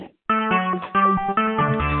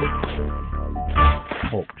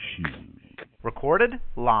Talk Show. Recorded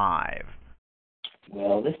live.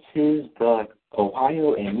 Well, this is the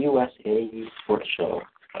Ohio and USA Sports Show.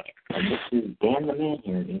 And this is Dan the Man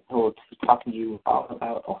here, and he'll be talking to you all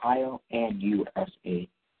about Ohio and USA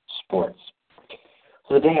sports.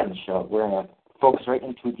 So today on the show, we're going to focus right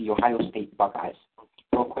into the Ohio State Buckeyes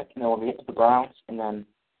real quick, and then we'll get to the Browns, and then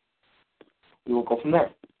we will go from there.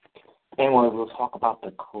 And we'll talk about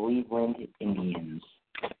the Cleveland Indians.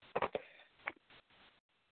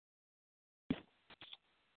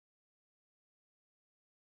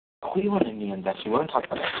 Cleveland Indians, actually, we're going to talk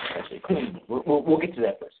about that. Actually, we'll get to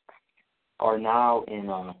that first. Are now in,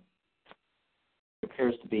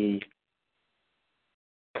 appears to be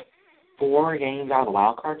 4 games out of the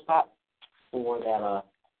wild card spot for that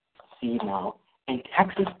seed now. And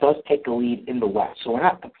Texas does take the lead in the West. So we're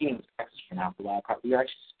not competing with Texas for now for the wild card. We are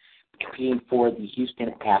actually competing for the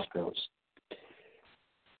Houston Astros.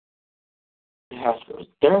 The Astros,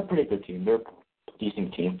 they're a pretty good team. They're a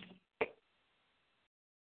decent team.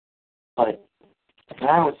 But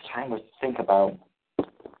now it's time to think about,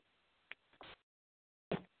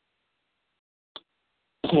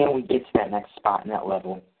 can we get to that next spot and that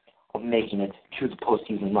level of making it to the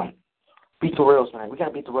postseason run? Beat the Royals tonight. We got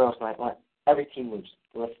to beat the Royals tonight. Let every team lose.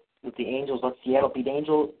 Let the Angels, let Seattle beat the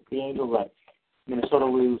Angels, let Minnesota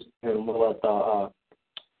lose, and we'll let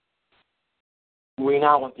we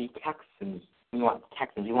now want the Texans. We want the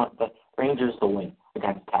Texans. We want the Rangers to win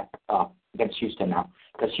against Houston now,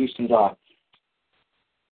 because Houston's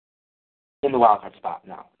in the wild card spot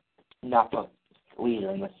now, not the leader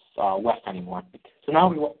in this West anymore. So now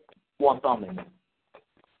we want them in.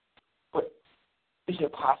 But is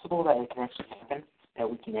it possible that it can actually happen, that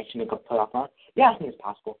we can actually make a playoff run? Yeah, I think it's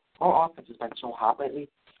possible. Our offense has been so hot lately,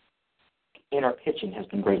 and our pitching has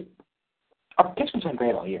been great. Our pitching's been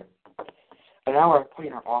great all year. And now we're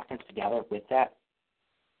putting our offense together with that.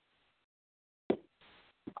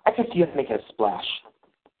 I can see us making a splash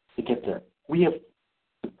to get there. We have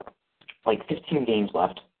like 15 games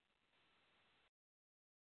left.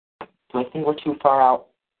 Do I think we're too far out?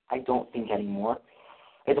 I don't think anymore.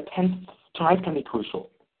 It depends. Tonight's going to be crucial.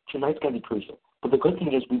 But the good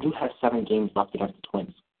thing is we do have 7 games left against the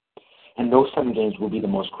Twins. And those 7 games will be the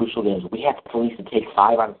most crucial games. We have to at least take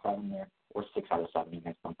 5 out of 7 there, or 6 out of 7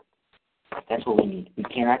 against them. That's what we need. We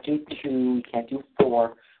cannot do 2. We can't do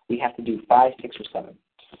 4. We have to do 5, 6, or 7.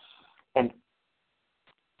 And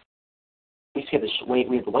we have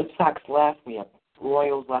the White Sox left. We have the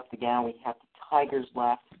Royals left again. We have the Tigers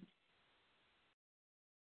left.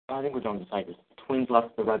 I think we're done with the Tigers. The Twins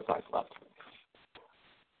left. The Red Sox left.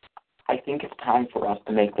 I think it's time for us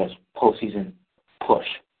to make this postseason push.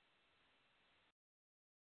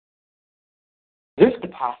 This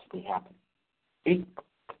could possibly happen. It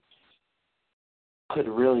could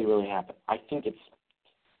really, really happen. I think it's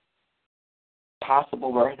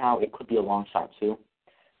possible right now. It could be a long shot, too,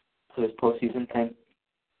 for this postseason thing.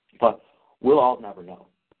 But we'll all never know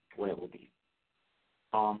what it will be.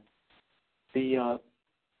 The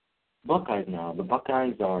Buckeyes now. The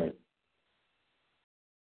Buckeyes are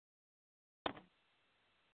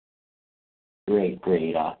great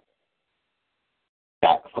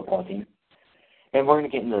football team. And we're going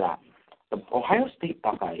to get into that. The Ohio State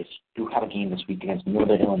Buckeyes do have a game this week against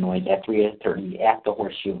Northern Illinois at 3:30 at the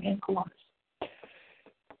Horseshoe in Columbus.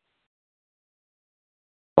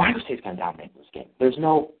 Ohio State's going to dominate this game. There's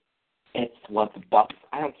no, it's what the Bucks.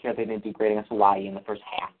 I don't care if they didn't do great against Hawaii in the first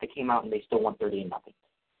half. They came out and they still won 30-0.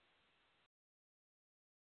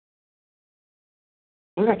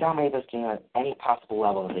 We're going to dominate this game at any possible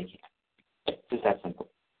level that they can. It's just that simple.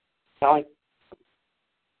 It's not like,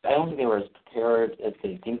 I don't think they were as prepared as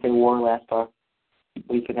they think they were last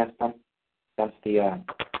week against them. That's the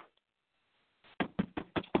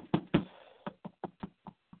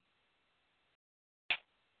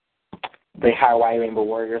Hawaii Rainbow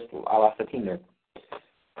Warriors. I lost the team there.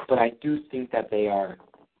 But I do think that they are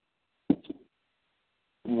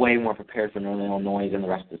way more prepared for Northern Illinois than the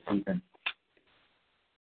rest of the season.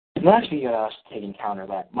 And actually, taking counter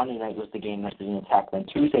that Monday night was the game that didn't attack. Then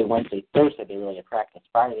Tuesday, Wednesday, Thursday, they really had practice.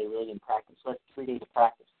 Friday, they really didn't practice. So that's 3 days of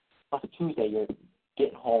practice. Plus, a Tuesday, you're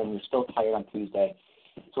getting home. You're still tired on Tuesday.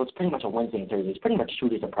 So it's pretty much a Wednesday and Thursday. It's pretty much 2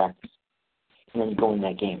 days of practice. And then you go in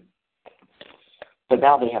that game. But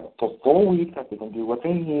now they have a full week that they can do what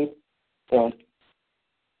they need. And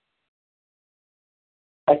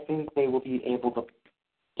I think they will be able to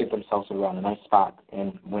give themselves around a nice spot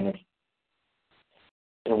and win it.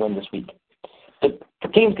 Going to win this week. The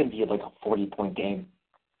game's going to be like a 40-point game.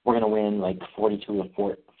 We're going to win like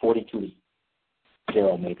 42-0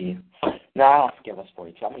 maybe. No, I don't give us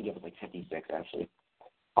 42. I'm going to give us like 56, actually.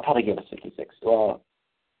 I'll probably give us 56. Well,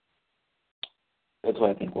 That's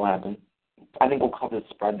what I think will happen. I think we'll cover the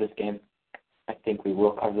spread this game. I think we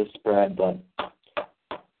will cover the spread, but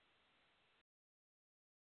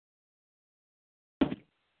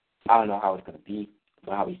I don't know how it's going to be,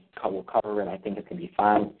 or how we'll cover it. I think it's going to be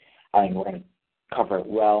fine. I think we're going to cover it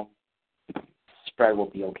well. Spread will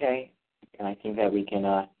be okay, and I think that we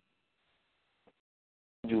can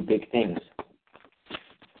do big things.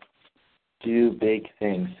 Do big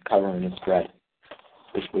things covering the spread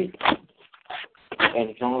this week. And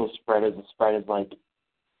if you don't know what the spread is like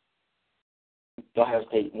Ohio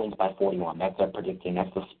State wins by 41. That's our predicting.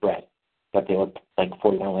 That's the spread. That they look like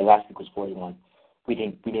 41. Like last week was 41. We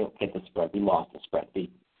didn't get the spread. We lost the spread.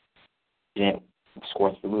 We didn't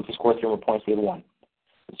score. If we scored 3 more points, we had won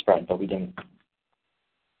the spread, but we didn't.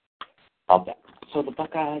 Of that. So the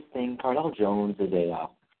Buckeyes thing. Cardell Jones is a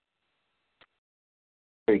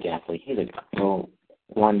great athlete. He's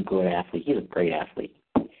one good athlete. He's a great athlete.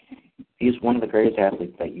 He's one of the greatest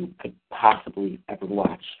athletes that you could possibly ever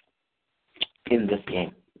watch in this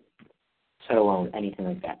game, let alone anything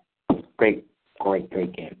like that. Great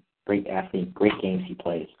game. Great athlete, great games he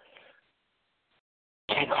plays.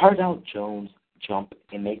 Can Cardell Jones jump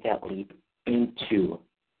and make that leap into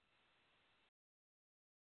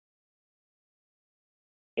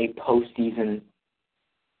a postseason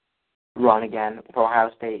run again for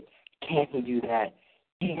Ohio State? Can he do that?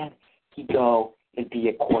 Can he go and be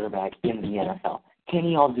a quarterback in the NFL? Can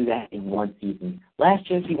he all do that in one season? Last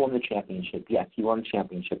year he won the championship. Yes, he won the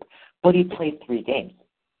championship. But he played 3 games.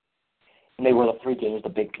 And they were the 3 games, the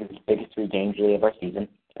biggest 3 games really of our season,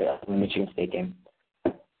 the Michigan State game.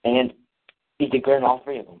 And he did good in all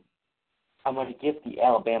 3 of them. I'm going to give the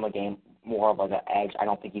Alabama game more of an edge. I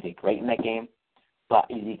don't think he did great in that game, but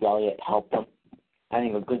Ezekiel Elliott helped him. I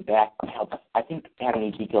think a good back helps. I think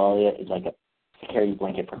having Ezekiel Elliott is like a security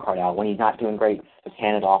blanket for Cardell. When he's not doing great, just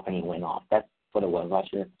hand it off and he went off. That's what it was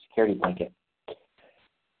last year, security blanket.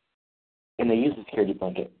 And they used the security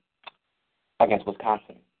blanket against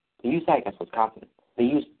Wisconsin. They used that against Wisconsin. They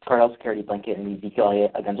used Cardell's security blanket and Ezekiel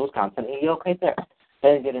Elliott against Wisconsin, and he did okay there. They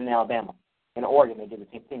didn't get in Alabama. In Oregon, they did the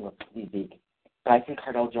same thing with Zeke. But I think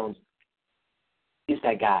Cardell Jones is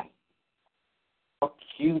that guy. A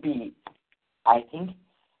QB, I think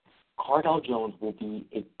Cardell Jones will be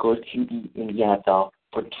a good QB in the NFL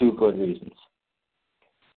for 2 good reasons.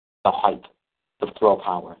 The height, the throw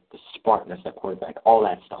power, the smartness at quarterback, all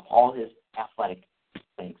that stuff, all his athletic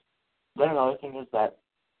things. Then another thing is that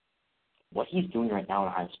what he's doing right now in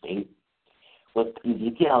Ohio State with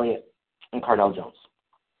Ezekiel Elliott and Cardell Jones,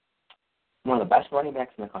 one of the best running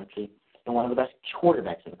backs in the country and one of the best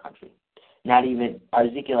quarterbacks in the country. Not even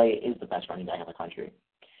Ezekiel Elliott is the best running back in the country.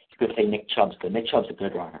 You could say Nick Chubb's good. Nick Chubb's a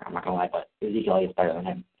good runner. I'm not gonna lie, but Ezekiel Elliott's better than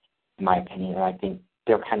him, in my opinion. And I think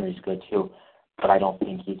Derrick Henry's good too, but I don't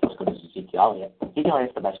think he's as good as Ezekiel Elliott. Ezekiel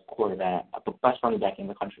Elliott's the best quarterback, the best running back in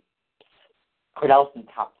the country. Cardell's in the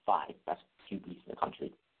top 5 best QBs in the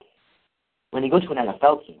country. When you go to an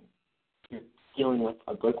NFL team, you're dealing with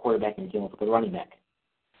a good quarterback and you're dealing with a good running back.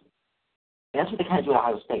 And that's what they kind of do at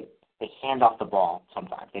Ohio State. They hand off the ball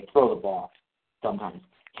sometimes. They throw the ball sometimes.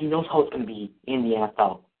 He knows how it's going to be in the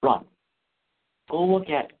NFL run. Go look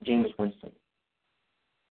at Jameis Winston,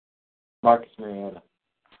 Marcus Mariota.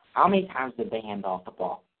 How many times did they hand off the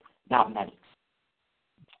ball? Not many.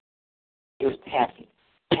 It was passing.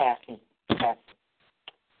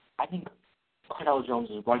 I think Cardell Jones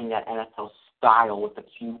is running that NFL style with the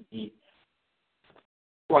QB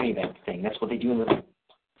running back thing. That's what they do in the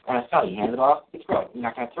NFL. You hand it off, you throw it. You're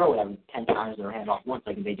not going to throw it every 10 times or hand off once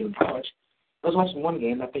like they do in college. I was watching one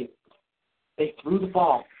game that they threw the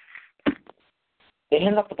ball. They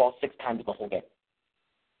handed off the ball 6 times the whole game.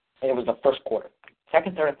 And it was the first quarter.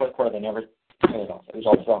 Second, third, and fourth quarter, they never handed it off. It was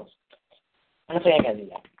all throws. I'm not saying I got to do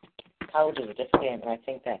that. College is a different game, and I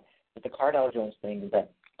think that with the Cardell Jones thing is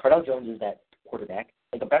that Cardell Jones is that quarterback,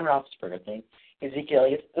 like a Ben Roethlisberger thing. Ezekiel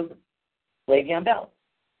Elliott's the Le'Veon Bell.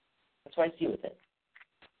 That's what I see with it.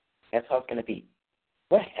 That's how it's going to be.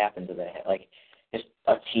 What happened to that? Like, just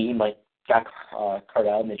a team like got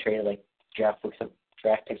Cardell and they traded like draft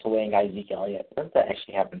picks away and got Ezekiel Elliott. When did that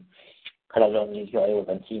actually happen? Cardell Jones and Ezekiel Elliott would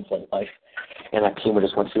have been teams for life, and that team would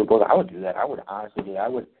just win Super Bowl. I would do that. I would honestly do that. I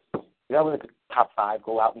would with the top 5,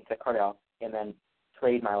 go out and get Cardell, and then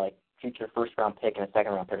trade my like future first round pick and a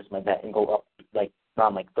second round pick or something like that, and go up like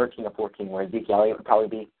around like 13 or 14, where Ezekiel Elliott would probably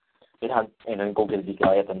be. And then go get Ezekiel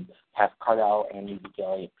Elliott and have Cardell and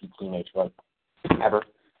Ezekiel Elliott be teammates like ever.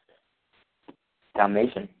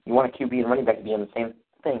 Domination. You want a QB and running back to be in the same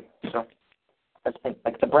thing. So that's the thing.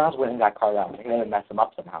 Like the Browns went and got Cardell. They're going to mess him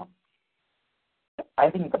up somehow. I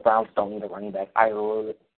think the Browns don't need a running back.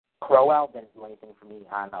 Crowell didn't do anything for me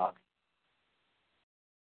on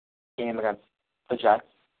game against the Jets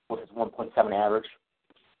with his 1.7 average.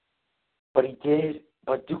 But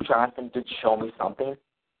Duke Johnson did show me something.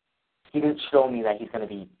 He didn't show me that he's going to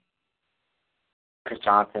be Chris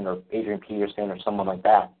Johnson or Adrian Peterson or someone like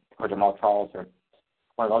that, or Jamal Charles or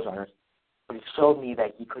one of those runners. But he showed me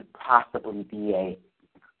that he could possibly be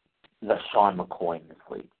the Sean McCoy in this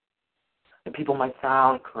league. And people might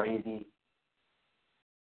sound crazy.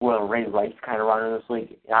 Well, Ray Rice kind of runner in this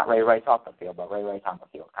league. Not Ray Rice off the field, but Ray Rice on the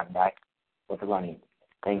field kind of guy with the running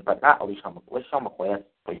thing. But not LeSean McCoy. LeSean McCoy, that's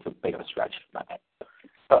way too big of a stretch. Not that.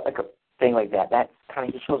 But like a thing like that kind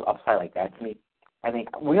of just shows upside like that to me. I think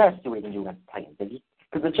we got to see what he can do against the Titans.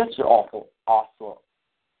 Because the Jets are awful.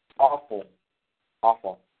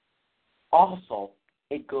 Also,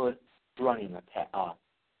 a good running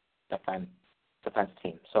defense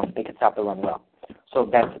team. So they could stop the run well. So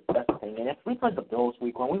that's the thing. And if we played the Bills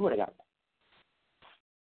week one, we would have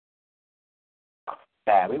got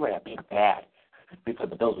bad. We would have been bad if we played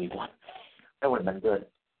the Bills week one. That would have been good.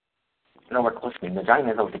 No, we're listening. The Giant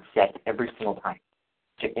Manziel was exact every single time.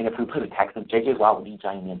 And if we played the Texans, J.J. Watt would beat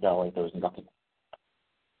Giant Manziel like there was nothing.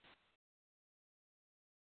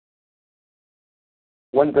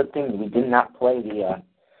 One good thing, we did not play the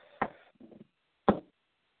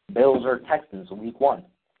Bills or Texans week one.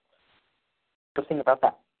 Good thing about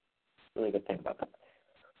that. Really good thing about that.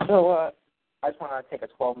 So I just want to take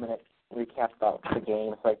a 12-minute recap about the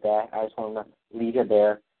games like that. I just want to leave it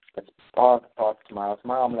there. Let's all thoughts tomorrow.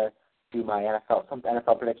 Tomorrow I'm going to do my some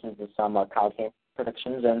NFL predictions and some college game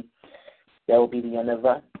predictions, and that will be the end of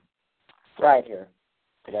Friday here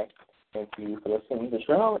today. Thank you for listening to the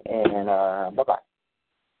show, and bye-bye.